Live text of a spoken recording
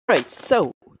Right,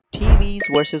 so TVs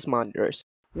versus monitors.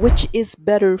 Which is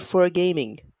better for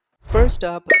gaming? First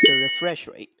up, the refresh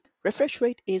rate. Refresh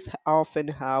rate is often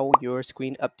how your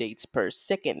screen updates per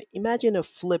second. Imagine a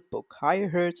flip book. Higher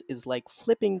hertz is like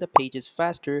flipping the pages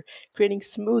faster, creating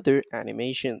smoother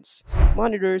animations.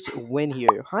 Monitors win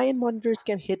here. High-end monitors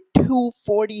can hit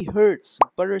 240 hertz,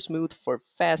 butter smooth for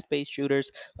fast-paced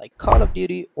shooters like Call of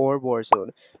Duty or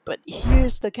Warzone. But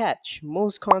here's the catch.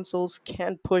 Most consoles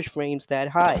can't push frames that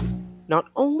high. Not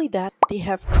only that, they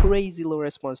have crazy low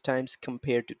response times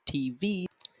compared to TVs.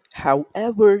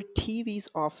 However, TVs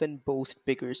often boast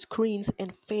bigger screens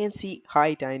and fancy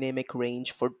high dynamic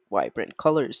range for vibrant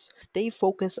colors. They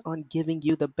focus on giving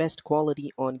you the best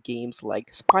quality on games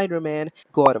like Spider-Man,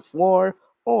 God of War,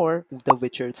 or The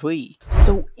Witcher 3.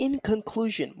 So, in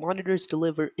conclusion, monitors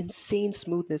deliver insane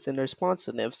smoothness and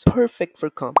responsiveness, perfect for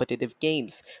competitive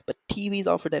games. But TVs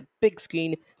offer that big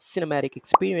screen cinematic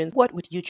experience. What would you